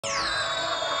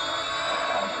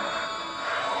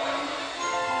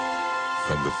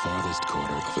From the farthest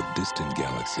corner of a distant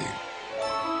galaxy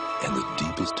and the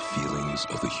deepest feelings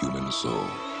of the human soul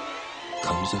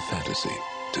comes a fantasy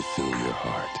to fill your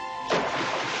heart.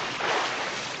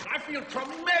 I feel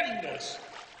tremendous.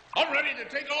 I'm ready to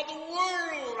take on the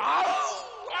world.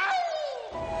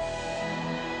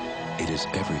 It is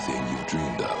everything you've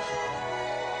dreamed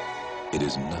of. It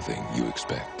is nothing you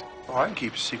expect. Oh, I can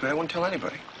keep a secret. I won't tell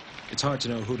anybody. It's hard to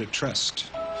know who to trust.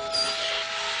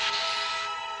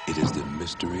 It is the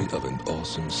mystery of an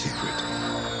awesome secret.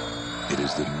 It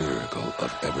is the miracle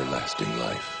of everlasting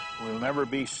life. We'll never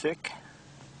be sick.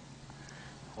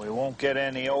 We won't get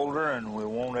any older, and we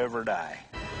won't ever die.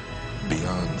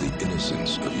 Beyond the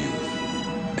innocence of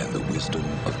youth and the wisdom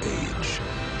of age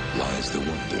lies the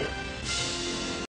wonder